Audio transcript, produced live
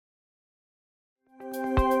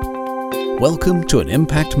Welcome to an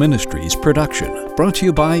Impact Ministries production, brought to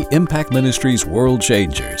you by Impact Ministries World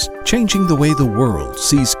Changers, changing the way the world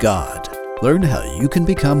sees God. Learn how you can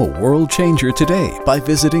become a world changer today by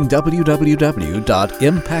visiting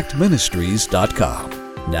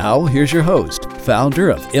www.impactministries.com. Now, here's your host, founder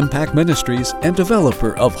of Impact Ministries and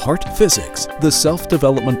developer of Heart Physics, the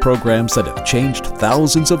self-development programs that have changed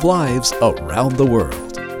thousands of lives around the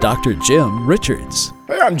world, Dr. Jim Richards.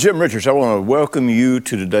 Hey, I'm Jim Richards. I want to welcome you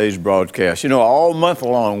to today's broadcast. You know, all month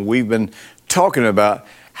long, we've been talking about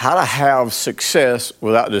how to have success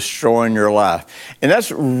without destroying your life. And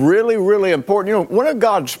that's really, really important. You know, one of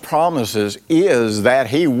God's promises is that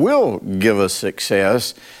He will give us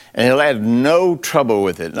success and He'll have no trouble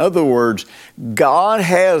with it. In other words, God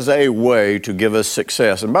has a way to give us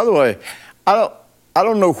success. And by the way, I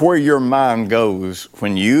don't know where your mind goes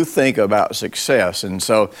when you think about success. And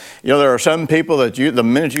so, you know, there are some people that the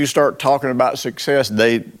minute you start talking about success,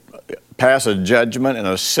 they pass a judgment and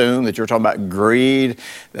assume that you're talking about greed,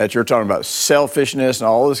 that you're talking about selfishness and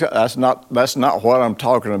all this. That's not what I'm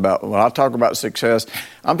talking about. When I talk about success,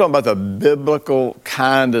 I'm talking about the biblical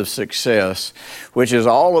kind of success, which is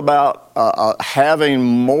all about having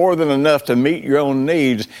more than enough to meet your own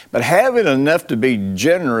needs, but having enough to be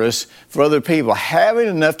generous for other people, having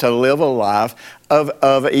enough to live a life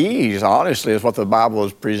of ease, honestly, is what the Bible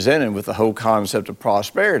is presenting with the whole concept of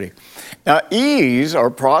prosperity. Now, ease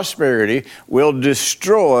or prosperity will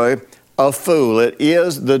destroy a fool. It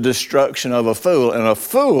is the destruction of a fool. And a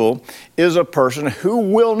fool is a person who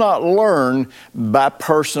will not learn by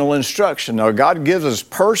personal instruction. Now, God gives us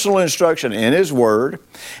personal instruction in His Word,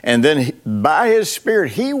 and then by His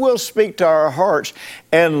Spirit, He will speak to our hearts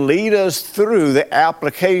and lead us through the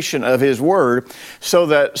application of His Word so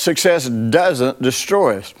that success doesn't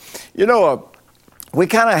destroy us. You know, we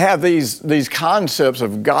kind of have these concepts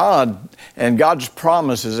of God and God's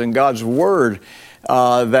promises and God's Word.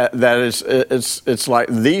 It's like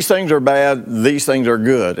these things are bad, these things are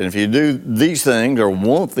good. And if you do these things or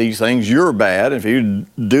want these things, you're bad. If you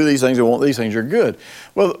do these things or want these things, you're good.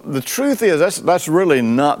 Well, the truth is that's really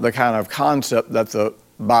not the kind of concept that the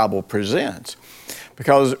Bible presents.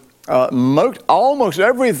 Because almost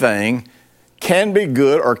everything can be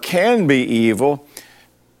good or can be evil.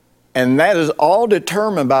 And that is all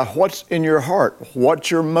determined by what's in your heart, what's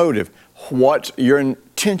your motive, what's your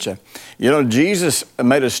intention. You know, Jesus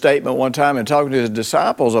made a statement one time in talking to His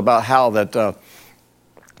disciples about how that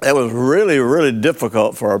it was really, really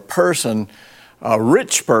difficult for a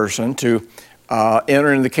rich person to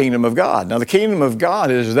enter into the kingdom of God. Now, the kingdom of God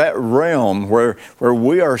is that realm where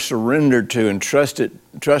we are surrendered to and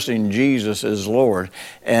trusting Jesus as Lord.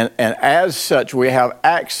 And as such, we have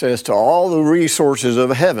access to all the resources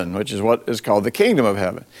of heaven, which is what is called the kingdom of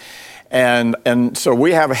heaven. And so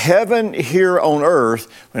we have heaven here on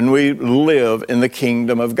earth when we live in the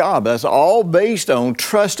kingdom of God. That's all based on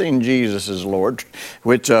trusting Jesus as Lord,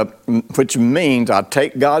 which means I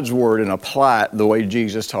take God's word and apply it the way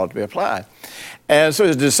Jesus taught it to be applied. And so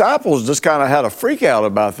His disciples just kind of had a freak out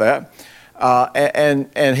about that.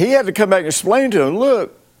 And He had to come back and explain to them,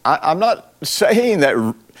 look, I'm not saying that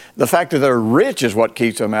the fact that they're rich is what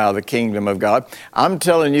keeps them out of the kingdom of God. I'm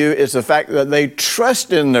telling you, it's the fact that they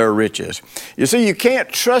trust in their riches. You see, you can't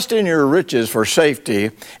trust in your riches for safety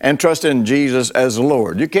and trust in Jesus as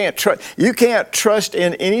Lord. You can't trust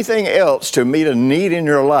in anything else to meet a need in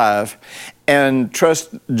your life and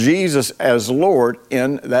trust Jesus as Lord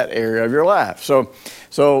in that area of your life. So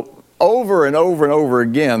over and over and over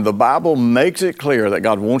again, the Bible makes it clear that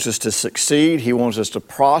God wants us to succeed. He wants us to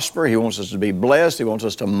prosper. He wants us to be blessed. He wants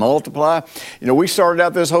us to multiply. You know, we started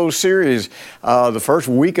out this whole series the first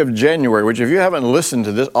week of January, which if you haven't listened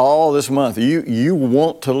to this all this month, you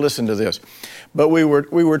want to listen to this. But we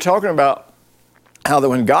were talking about how that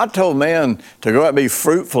when God told man to go out and be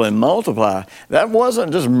fruitful and multiply, that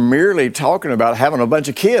wasn't just merely talking about having a bunch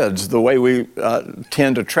of kids the way we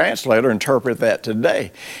tend to translate or interpret that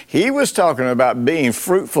today. He was talking about being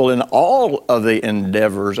fruitful in all of the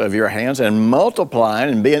endeavors of your hands and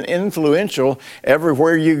multiplying and being influential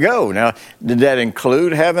everywhere you go. Now, did that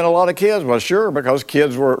include having a lot of kids? Well, sure, because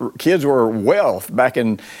kids were wealth back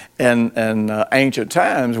in ancient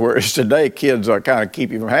times, whereas today kids are kind of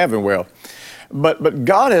keep you from having wealth. But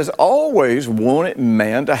God has always wanted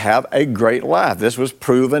man to have a great life. This was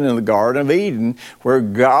proven in the Garden of Eden, where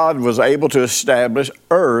God was able to establish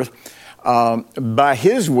earth by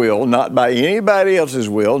His will, not by anybody else's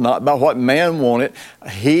will, not by what man wanted.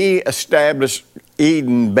 He established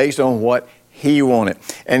Eden based on what He wanted.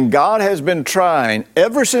 And God has been trying,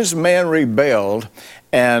 ever since man rebelled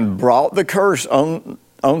and brought the curse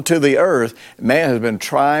onto the earth, man has been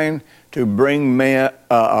trying to bring man,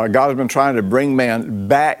 God has been trying to bring man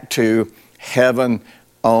back to heaven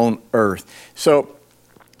on earth. So,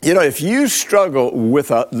 you know, if you struggle with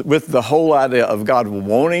the whole idea of God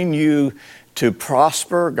wanting you to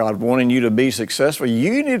prosper, God wanting you to be successful,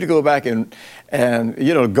 you need to go back and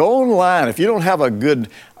you know, go online. If you don't have a good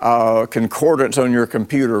concordance on your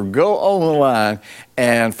computer, go online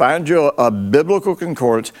and find you a biblical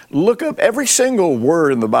concordance. Look up every single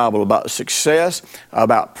word in the Bible about success,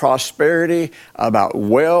 about prosperity, about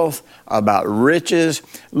wealth, about riches.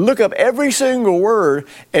 Look up every single word,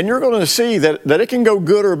 and you're going to see that it can go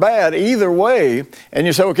good or bad either way. And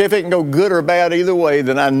you say, okay, if it can go good or bad either way,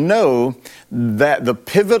 then I know that the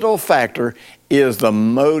pivotal factor is the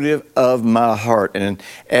motive of my heart. And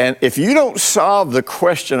if you don't solve the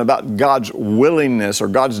question about God's willingness or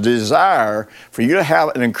God's desire for you to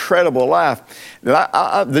have an incredible life,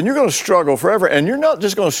 then you're going to struggle forever. And you're not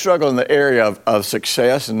just going to struggle in the area of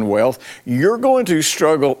success and wealth. You're going to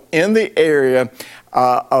struggle in the area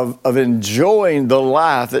of enjoying the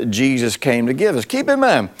life that Jesus came to give us. Keep in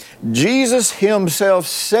mind, Jesus himself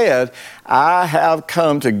said, I have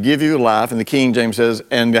come to give you life, and the King James says,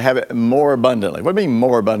 and to have it more abundantly. What do you mean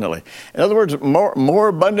more abundantly? In other words, more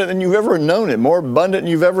abundant than you've ever known it, more abundant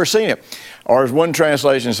than you've ever seen it. Or as one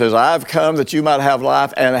translation says, I've come that you might have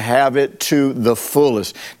life and have it to the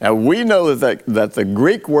fullest. Now we know that the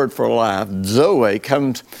Greek word for life, zoe,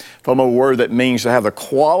 comes from a word that means to have the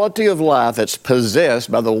quality of life that's possessed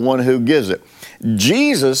by the one who gives it.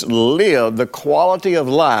 Jesus lived the quality of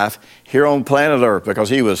life here on planet Earth because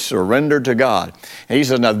he was surrendered to God. And he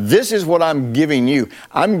says, now this is what I'm giving you.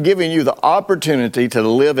 I'm giving you the opportunity to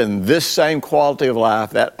live in this same quality of life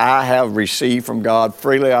that I have received from God.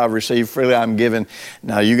 Freely I've received, freely I'm given.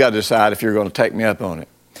 Now you got to decide if you're going to take me up on it.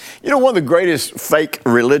 You know, one of the greatest fake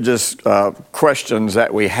religious questions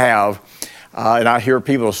that we have, and I hear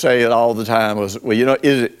people say it all the time, was, well, you know,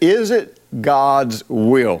 is it God's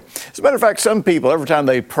will? As a matter of fact, some people, every time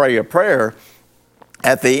they pray a prayer,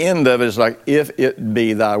 at the end of it, it's like, if it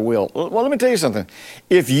be thy will. Well, let me tell you something.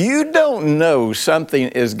 If you don't know something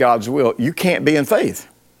is God's will, you can't be in faith.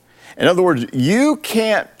 In other words, you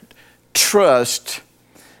can't trust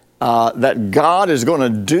that God is going to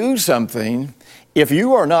do something if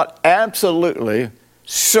you are not absolutely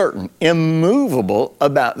certain, immovable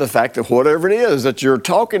about the fact that whatever it is that you're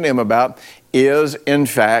talking to him about is, in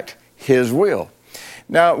fact, his will.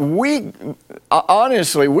 Now, we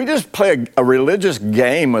just play a religious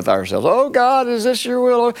game with ourselves. Oh, God, is this your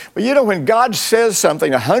will? But you know, when God says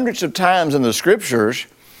something hundreds of times in the Scriptures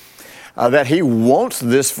that he wants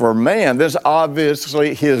this for man, this is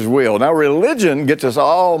obviously his will. Now, religion gets us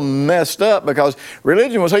all messed up because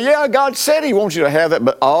religion will say, yeah, God said he wants you to have it,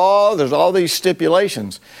 but there's all these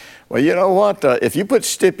stipulations. Well, you know what? If you put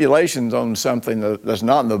stipulations on something that's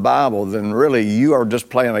not in the Bible, then really you are just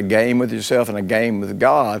playing a game with yourself and a game with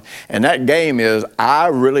God. And that game is, I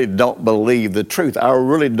really don't believe the truth. I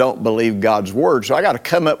really don't believe God's word. So I got to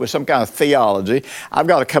come up with some kind of theology. I've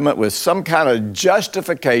got to come up with some kind of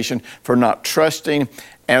justification for not trusting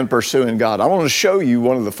and pursuing God. I want to show you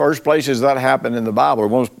one of the first places that happened in the Bible, or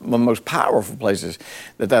one of the most powerful places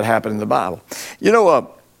that happened in the Bible. You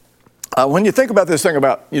know, when you think about this thing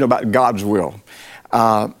about God's will,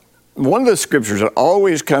 one of the scriptures that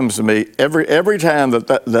always comes to me every time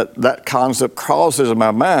that concept crosses in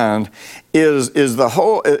my mind is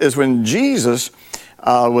when Jesus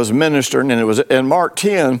was ministering, and it was in Mark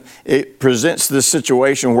 10. It presents this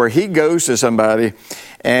situation where he goes to somebody,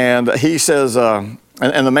 and he says, and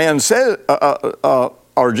the man says,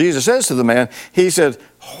 or Jesus says to the man, he said,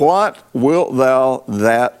 "What wilt thou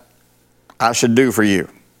that I should do for you?"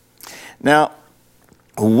 Now,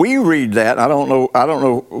 we read that. I don't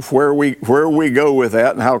know where we go with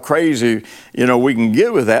that and how crazy, we can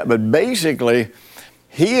get with that. But basically,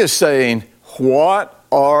 he is saying, what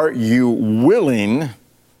are you willing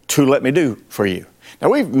to let me do for you?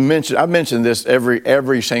 Now, I've mentioned this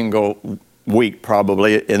every single week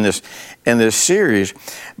probably in this series.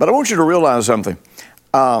 But I want you to realize something.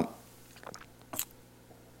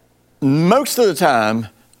 Most of the time,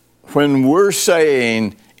 when we're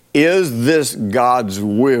saying, is this God's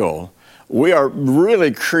will, we are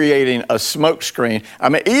really creating a smokescreen. I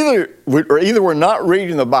mean, either we're not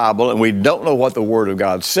reading the Bible and we don't know what the Word of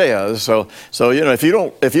God says. So if you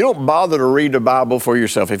don't bother to read the Bible for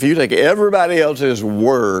yourself, if you take everybody else's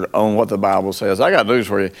word on what the Bible says, I got news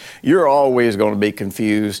for you. You're always going to be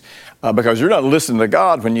confused. because you're not listening to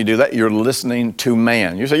God when you do that. You're listening to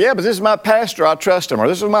man. You say, yeah, but this is my pastor. I trust him. Or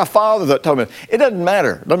this is my father that told me. It doesn't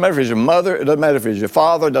matter. It doesn't matter if he's your mother. It doesn't matter if he's your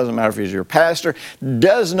father. It doesn't matter if he's your pastor. It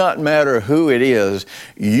does not matter who it is.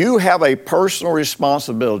 You have a personal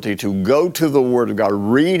responsibility to go to the Word of God.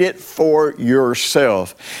 Read it for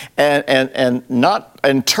yourself. And not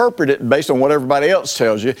interpret it based on what everybody else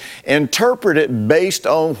tells you. Interpret it based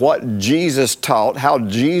on what Jesus taught, how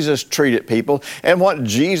Jesus treated people, and what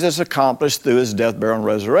Jesus accomplished through his death, burial, and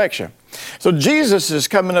resurrection. So Jesus is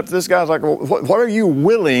coming up to this guy's like, well, what are you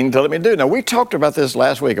willing to let me do? Now, we talked about this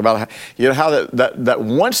last week, about how that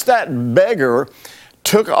once that beggar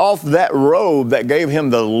took off that robe that gave him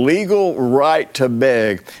the legal right to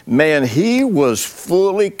beg, man, he was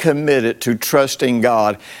fully committed to trusting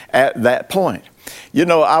God at that point. You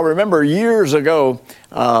know, I remember years ago,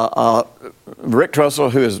 Rick Trussell,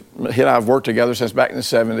 he and I have worked together since back in the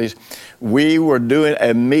 70s. We were doing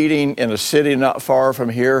a meeting in a city not far from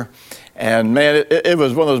here. And man, it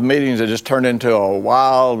was one of those meetings that just turned into a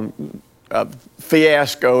wild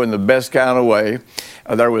fiasco in the best kind of way.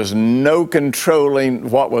 There was no controlling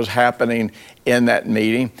what was happening in that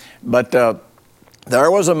meeting. But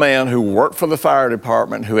there was a man who worked for the fire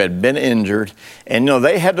department who had been injured, and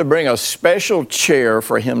they had to bring a special chair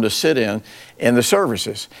for him to sit in the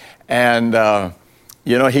services. And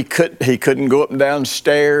he couldn't go up and down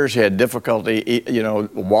stairs. He had difficulty,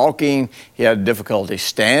 walking. He had difficulty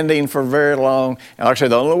standing for very long. And like I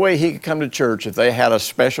said, the only way he could come to church if they had a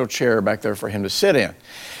special chair back there for him to sit in.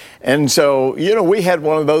 And so, we had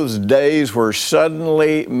one of those days where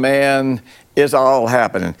suddenly, man, it's all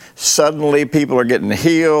happening. Suddenly people are getting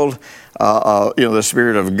healed. The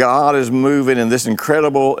Spirit of God is moving in this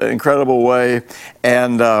incredible way.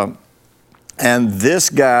 And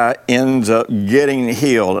this guy ends up getting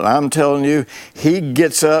healed. And I'm telling you, he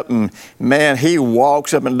gets up and, man, he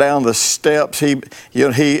walks up and down the steps. He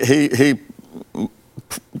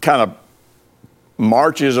kind of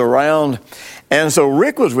marches around. And so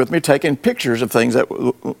Rick was with me taking pictures of the things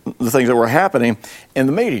that were happening in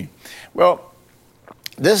the meeting. Well,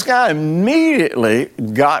 this guy immediately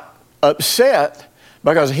got upset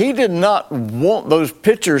because he did not want those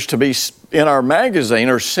pictures to be in our magazine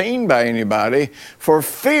or seen by anybody for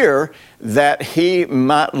fear that he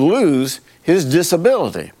might lose his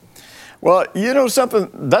disability. Well, something,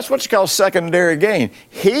 that's what you call secondary gain.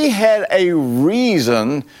 He had a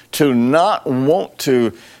reason to not want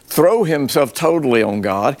to throw himself totally on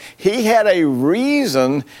God. He had a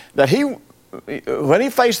reason that when he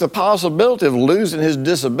faced the possibility of losing his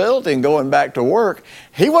disability and going back to work,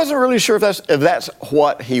 he wasn't really sure if that's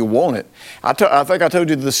what he wanted. I think I told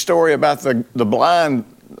you the story about the blind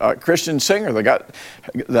Christian singer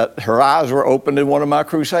that her eyes were opened in one of my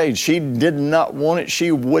crusades. She did not want it.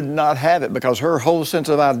 She would not have it because her whole sense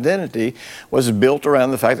of identity was built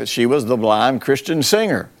around the fact that she was the blind Christian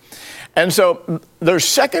singer. And so there's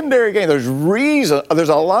secondary gain. There's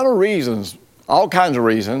a lot of reasons, all kinds of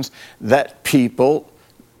reasons, that people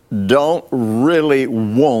don't really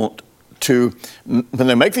want to, when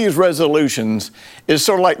they make these resolutions, it's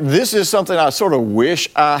sort of like, this is something I sort of wish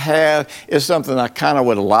I had. It's something I kind of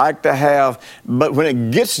would like to have. But when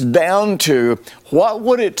it gets down to what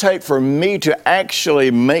would it take for me to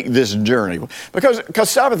actually make this journey? Because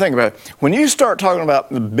stop and think about it. When you start talking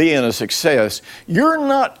about being a success, you're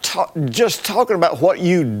not just talking about what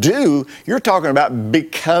you do. You're talking about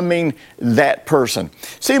becoming that person.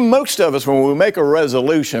 See, most of us, when we make a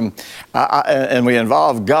resolution and we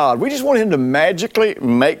involve God, we just want Him to magically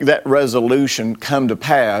make that resolution come to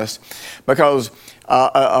pass, because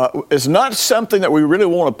it's not something that we really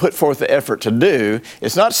want to put forth the effort to do.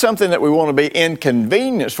 It's not something that we want to be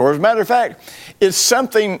inconvenienced for. As a matter of fact, it's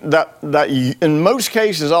something that in most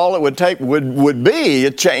cases all it would take would be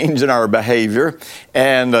a change in our behavior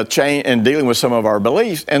and a change in dealing with some of our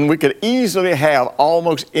beliefs, and we could easily have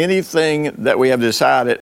almost anything that we have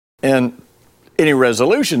decided in any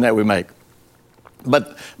resolution that we make.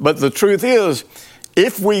 But the truth is,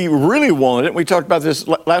 if we really wanted it, we talked about this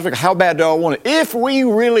last week, how bad do I want it? If we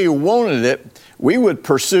really wanted it, we would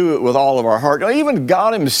pursue it with all of our heart. Even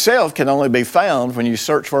God Himself can only be found when you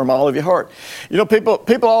search for Him all of your heart.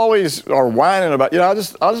 People always are whining about, I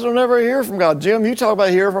just don't ever hear from God. Jim, you talk about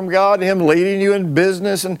hearing from God and Him leading you in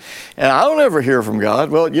business, and I don't ever hear from God.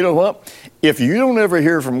 Well, you know what? If you don't ever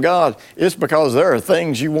hear from God, it's because there are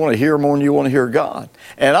things you want to hear more than you want to hear God.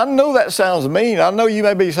 And I know that sounds mean. I know you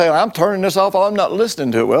may be saying, I'm turning this off, I'm not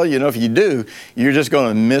listening to it. Well, if you do, you're just going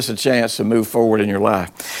to miss a chance to move forward in your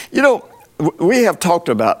life. We have talked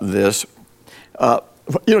about this.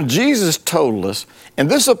 Jesus told us, and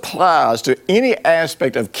this applies to any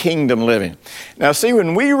aspect of kingdom living. Now, see,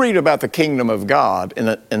 when we read about the kingdom of God in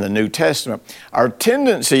the New Testament, our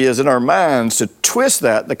tendency is in our minds to twist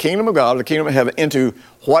that, the kingdom of God, the kingdom of heaven, into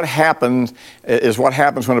what happens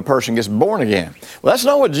when a person gets born again. Well, that's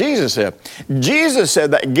not what Jesus said. Jesus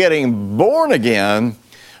said that getting born again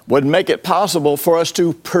would make it possible for us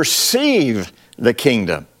to perceive the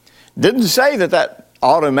kingdom. Didn't say that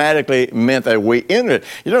automatically meant that we entered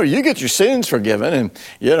it. You get your sins forgiven and,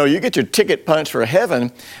 you get your ticket punched for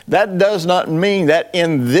heaven. That does not mean that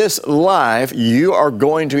in this life you are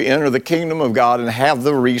going to enter the kingdom of God and have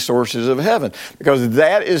the resources of heaven, because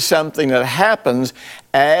that is something that happens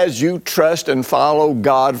as you trust and follow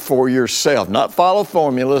God for yourself. Not follow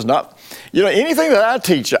formulas, not anything that I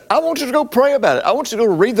teach you, I want you to go pray about it. I want you to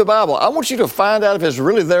go read the Bible. I want you to find out if it's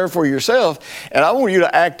really there for yourself. And I want you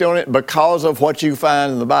to act on it because of what you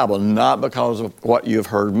find in the Bible, not because of what you've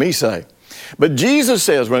heard me say. But Jesus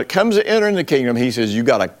says when it comes to entering the kingdom, he says you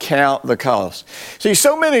got to count the cost. See,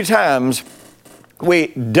 so many times we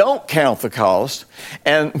don't count the cost,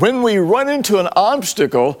 and when we run into an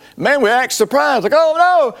obstacle, man, we act surprised, like,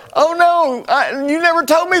 oh no, you never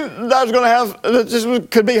told me that I was going to have, this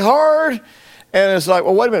could be hard. And it's like,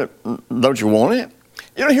 well, wait a minute, don't you want it?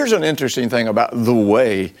 Here's an interesting thing about the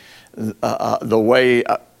way the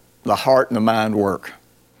heart and the mind work.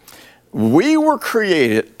 We were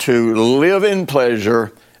created to live in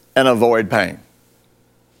pleasure and avoid pain.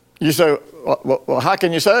 You say, well, how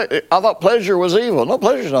can you say it? I thought pleasure was evil. No,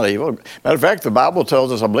 pleasure's not evil. Matter of fact, the Bible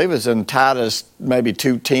tells us, I believe it's in Titus maybe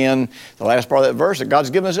 2:10, the last part of that verse, that God's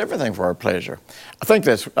given us everything for our pleasure. I think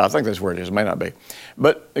that's where it is. It may not be.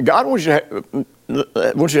 But God wants you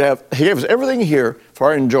to have, he gave us everything here for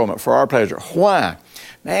our enjoyment, for our pleasure. Why?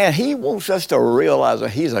 Man, he wants us to realize that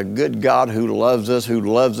he's a good God who loves us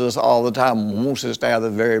all the time, wants us to have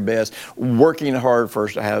the very best, working hard for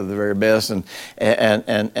us to have the very best.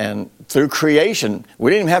 And through creation,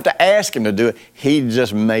 we didn't even have to ask him to do it. He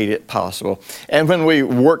just made it possible. And when we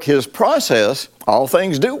work his process, all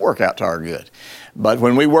things do work out to our good. But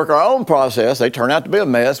when we work our own process, they turn out to be a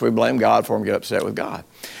mess. We blame God for them, get upset with God.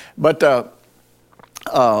 But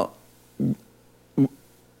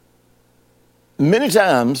many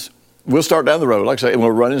times, we'll start down the road, like I say, and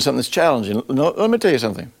we'll run into something that's challenging. No, let me tell you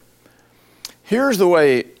something. Here's the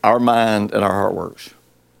way our mind and our heart works.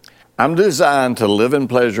 I'm designed to live in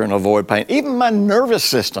pleasure and avoid pain. Even my nervous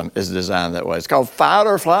system is designed that way. It's called fight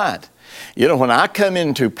or flight. When I come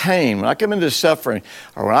into pain, when I come into suffering,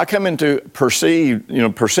 or when I come into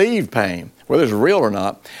perceived pain, whether it's real or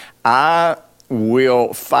not, I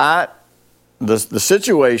will fight the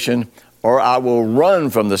situation, or I will run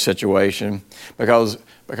from the situation, because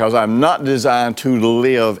I'm not designed to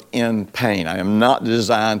live in pain. I am not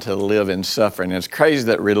designed to live in suffering. And it's crazy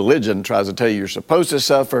that religion tries to tell you you're supposed to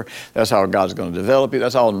suffer. That's how God's going to develop you.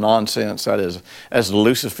 That's all nonsense. That's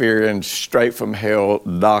Luciferian, straight from hell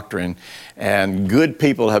doctrine. And good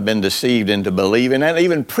people have been deceived into believing and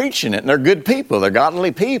even preaching it. And they're good people. They're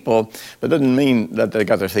godly people. But it doesn't mean that they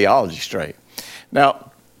got their theology straight.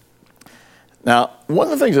 Now, one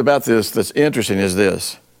of the things about this that's interesting is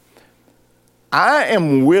this. I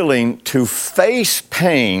am willing to face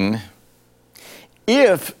pain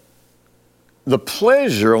if the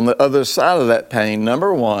pleasure on the other side of that pain,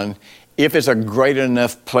 number one, if it's a great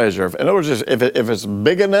enough pleasure. In other words, if it's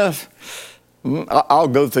big enough, I'll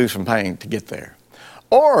go through some pain to get there.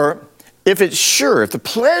 Or if it's sure, if the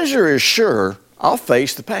pleasure is sure, I'll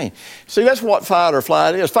face the pain. See, that's what fight or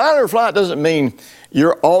flight is. Fight or flight doesn't mean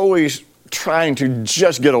you're always trying to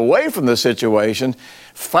just get away from the situation.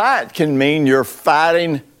 Fight can mean you're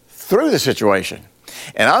fighting through the situation.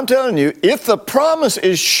 And I'm telling you, if the promise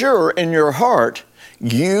is sure in your heart,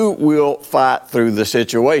 you will fight through the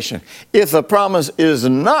situation. If the promise is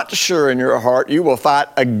not sure in your heart, you will fight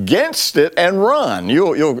against it and run.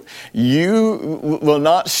 You will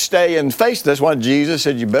not stay and face. That's why Jesus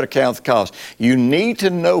said you better count the cost. You need to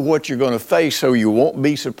know what you're going to face so you won't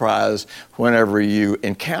be surprised whenever you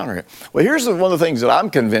encounter it. Well, here's one of the things that I'm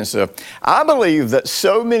convinced of. I believe that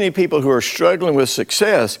so many people who are struggling with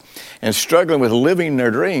success and struggling with living their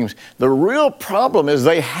dreams, the real problem is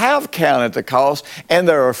they have counted the cost and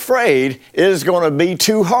they're afraid it is going to be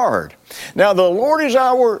too hard. Now, the Lord is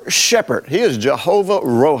our shepherd. He is Jehovah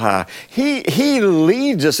Rohi. He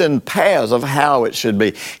leads us in paths of how it should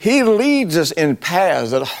be. He leads us in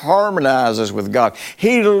paths that harmonize us with God.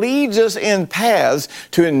 He leads us in paths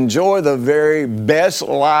to enjoy the very best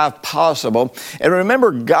life possible. And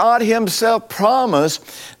remember, God Himself promised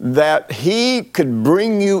that He could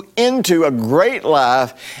bring you into a great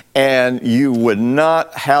life and you would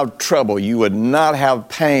not have trouble. You would not have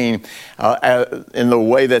pain in the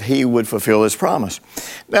way that He would fulfill His promise.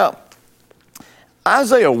 Now,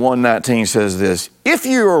 Isaiah 1:19 says this, "If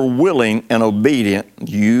you are willing and obedient,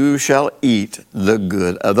 you shall eat the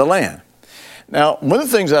good of the land." Now, one of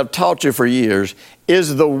the things I've taught you for years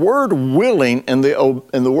is the word willing and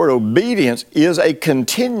the word obedience is a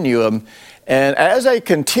continuum. And as a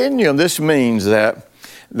continuum, this means that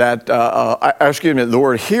the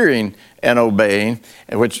word hearing and obeying,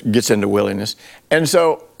 which gets into willingness. And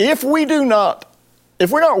so if we're not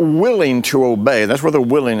willing to obey, that's where the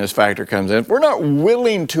willingness factor comes in. If we're not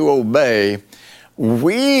willing to obey,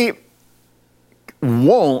 we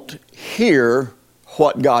won't hear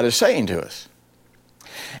what God is saying to us.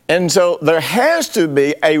 And so there has to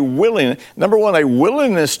be a willingness, number one, a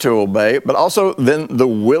willingness to obey, but also then the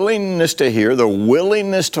willingness to hear, the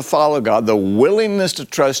willingness to follow God, the willingness to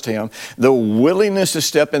trust Him, the willingness to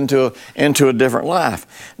step into a different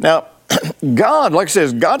life. Now, God, like I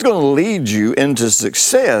said, God's going to lead you into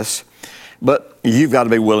success, but you've got to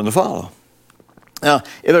be willing to follow. Now,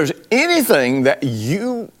 if there's anything that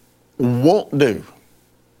you won't do,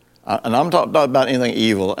 and I'm talking about anything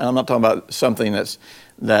evil, and I'm not talking about something that's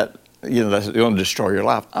going to destroy your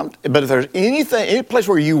life. But if there's any place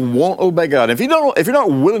where you won't obey God, if you're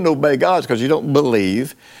not willing to obey God, it's because you don't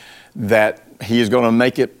believe that He is going to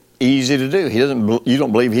make it easy to do. You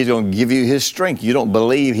don't believe He's going to give you His strength. You don't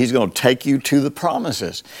believe He's going to take you to the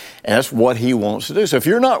promises. And that's what He wants to do. So if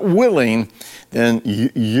you're not willing, then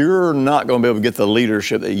you're not going to be able to get the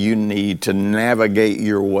leadership that you need to navigate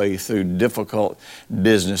your way through difficult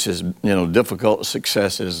businesses, difficult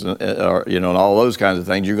successes, and all those kinds of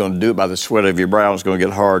things. You're going to do it by the sweat of your brow. It's going to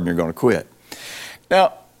get hard and you're going to quit.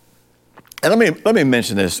 Now, and let me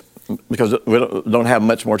mention this, because we don't have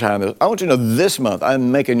much more time. I want you to know this month I'm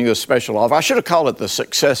making you a special offer. I should have called it the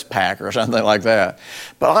Success Pack or something like that.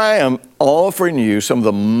 But I am offering you some of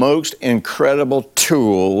the most incredible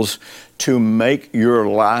tools to make your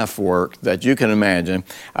life work that you can imagine.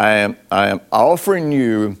 I am offering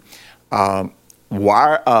you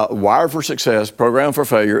Wire for Success, Program for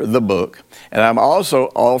Failure, the book. And I'm also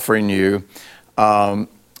offering you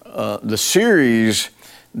the series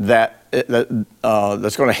that's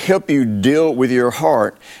going to help you deal with your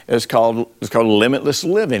heart. It's called Limitless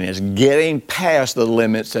Living. It's getting past the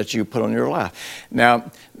limits that you put on your life.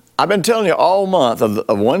 Now, I've been telling you all month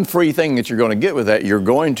of one free thing that you're going to get with that. You're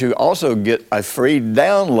going to also get a free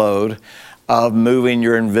download of moving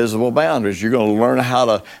your invisible boundaries. You're going to learn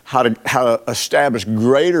how to establish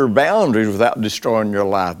greater boundaries without destroying your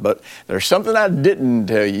life. But there's something I didn't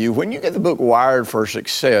tell you. When you get the book Wired for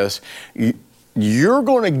Success, you're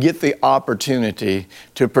going to get the opportunity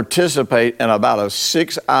to participate in about a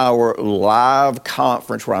 6-hour live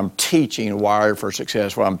conference where I'm teaching Wired for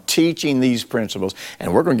Success, where I'm teaching these principles,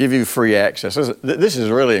 and we're going to give you free access. This is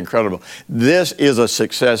really incredible. This is a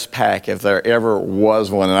success pack if there ever was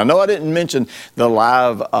one. And I know I didn't mention the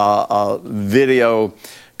live video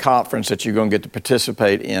conference that you're going to get to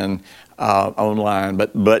participate in online,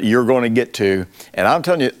 but you're going to get to, and I'm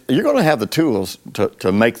telling you, you're going to have the tools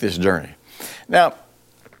to make this journey. Now,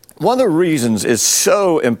 one of the reasons it's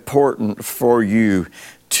so important for you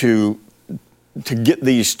to get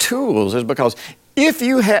these tools is because if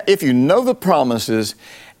you know the promises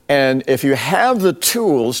and if you have the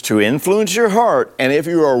tools to influence your heart, and if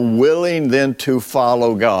you are willing then to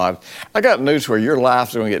follow God, I got news for you. Your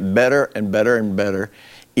life's going to get better and better and better,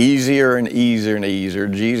 easier and easier and easier.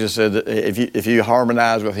 Jesus said that if you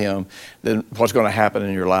harmonize with Him, then what's going to happen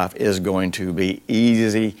in your life is going to be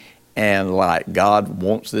easy and light. God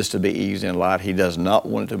wants this to be easy and light. He does not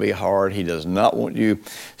want it to be hard. He does not want you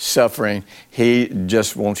suffering. He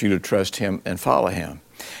just wants you to trust Him and follow Him.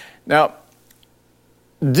 Now,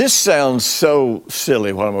 this sounds so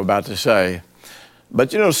silly, what I'm about to say, but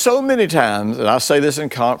so many times, and I say this in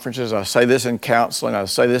conferences, I say this in counseling, I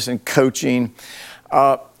say this in coaching,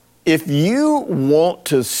 if you want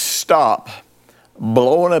to stop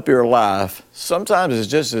blowing up your life, sometimes it's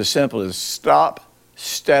just as simple as stop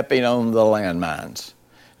stepping on the landmines.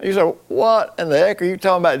 You say, what in the heck are you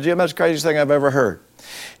talking about, Jim? That's the craziest thing I've ever heard.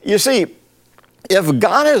 You see, if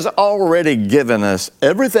God has already given us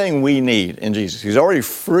everything we need in Jesus, He's already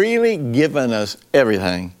freely given us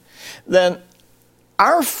everything, then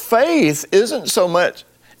our faith isn't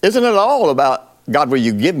at all about, God, will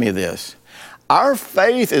you give me this? Our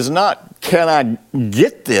faith is not, can I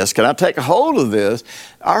get this? Can I take hold of this?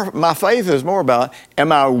 My faith is more about,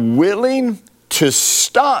 am I willing to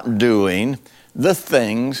stop doing the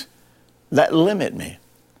things that limit me?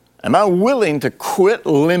 Am I willing to quit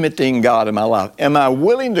limiting God in my life? Am I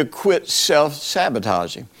willing to quit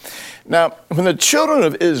self-sabotaging? Now, when the children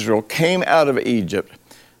of Israel came out of Egypt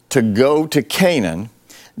to go to Canaan,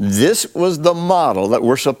 this was the model that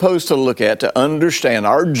we're supposed to look at to understand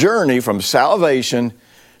our journey from salvation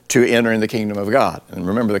to entering the kingdom of God. And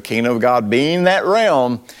remember, the kingdom of God being that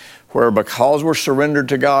realm where because we're surrendered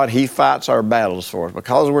to God, He fights our battles for us.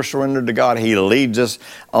 Because we're surrendered to God, He leads us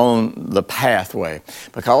on the pathway.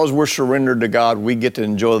 Because we're surrendered to God, we get to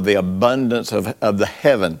enjoy the abundance of the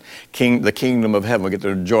heaven, the kingdom of heaven. We get to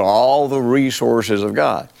enjoy all the resources of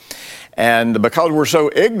God. And because we're so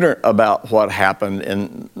ignorant about what happened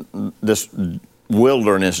in this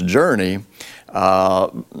wilderness journey,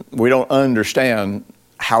 we don't understand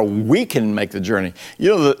how we can make the journey. You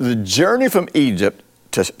know, the journey from Egypt,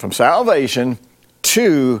 from salvation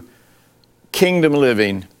to kingdom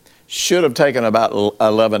living should have taken about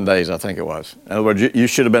 11 days, I think it was. In other words, you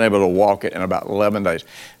should have been able to walk it in about 11 days.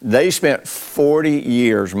 They spent 40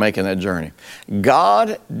 years making that journey.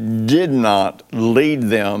 God did not lead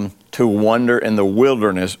them to wander in the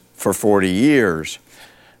wilderness for 40 years.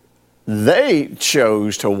 They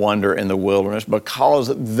chose to wander in the wilderness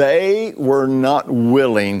because they were not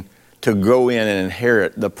willing to go in and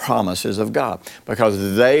inherit the promises of God,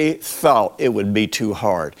 because they thought it would be too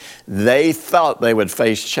hard. They thought they would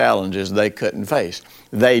face challenges they couldn't face.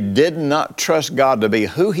 They did not trust God to be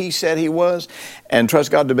who He said He was, and trust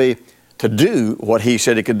God to do what He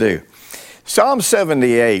said He could do. Psalm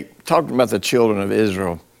 78, talking about the children of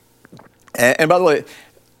Israel. And by the way,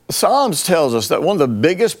 Psalms tells us that one of the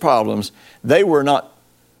biggest problems,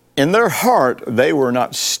 in their heart, they were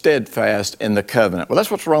not steadfast in the covenant. Well,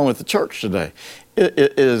 that's what's wrong with the church today.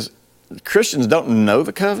 Christians don't know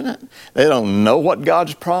the covenant. They don't know what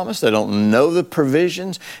God's promised. They don't know the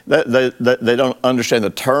provisions. They don't understand the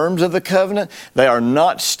terms of the covenant. They are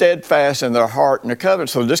not steadfast in their heart and the covenant.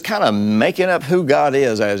 So they're just kind of making up who God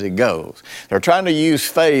is as He goes. They're trying to use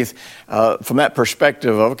faith from that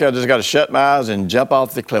perspective of, okay, I just got to shut my eyes and jump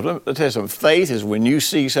off the cliff. Let me tell you something. Faith is when you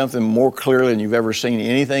see something more clearly than you've ever seen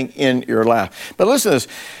anything in your life. But listen to this.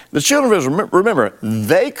 The children of Israel, remember,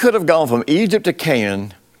 they could have gone from Egypt to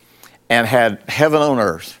Canaan and had heaven on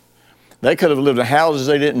earth. They could have lived in houses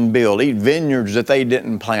they didn't build, eat vineyards that they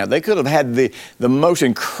didn't plant. They could have had the most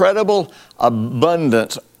incredible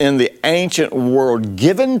abundance in the ancient world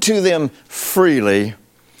given to them freely,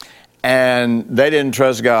 and they didn't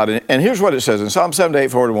trust God. And here's what it says in Psalm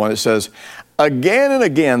 78:41. It says, again and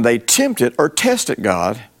again they tempted or tested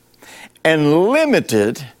God and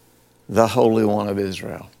limited the Holy One of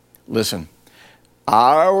Israel. Listen.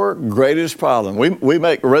 Our greatest problem, we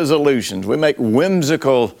make resolutions, we make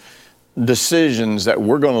whimsical decisions that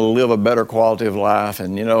we're going to live a better quality of life,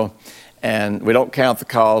 and we don't count the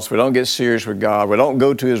cost, we don't get serious with God, we don't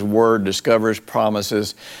go to His Word, discover His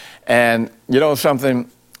promises, and something,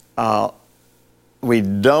 we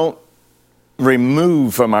don't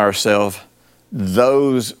remove from ourselves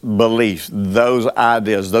those beliefs, those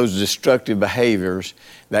ideas, those destructive behaviors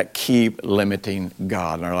that keep limiting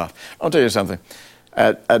God in our life. I'll tell you something.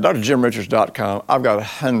 At drjimrichards.com, I've got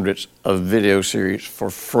hundreds of video series for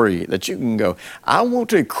free that you can go. I want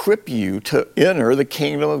to equip you to enter the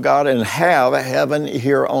kingdom of God and have a heaven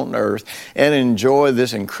here on earth and enjoy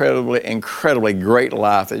this incredibly, incredibly great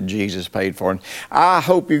life that Jesus paid for. And I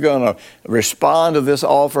hope you're going to respond to this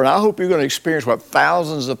offer, and I hope you're going to experience what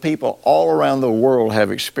thousands of people all around the world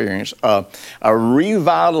have experienced, a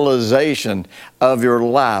revitalization of your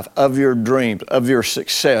life, of your dreams, of your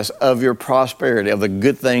success, of your prosperity, of the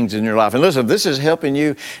good things in your life. And listen, if this is helping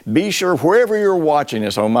you, be sure wherever you're watching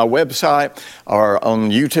this, on my website or on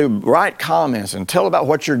YouTube, write comments and tell about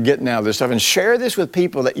what you're getting out of this stuff, and share this with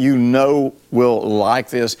people that you know will like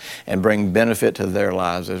this and bring benefit to their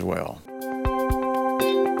lives as well.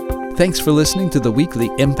 Thanks for listening to the weekly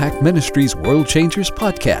Impact Ministries World Changers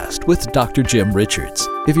podcast with Dr. Jim Richards.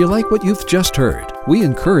 If you like what you've just heard, we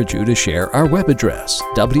encourage you to share our web address,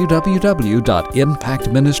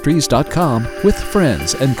 www.impactministries.com, with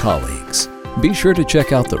friends and colleagues. Be sure to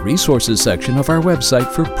check out the resources section of our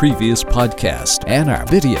website for previous podcasts and our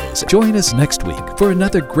videos. Join us next week for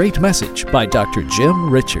another great message by Dr. Jim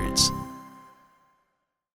Richards.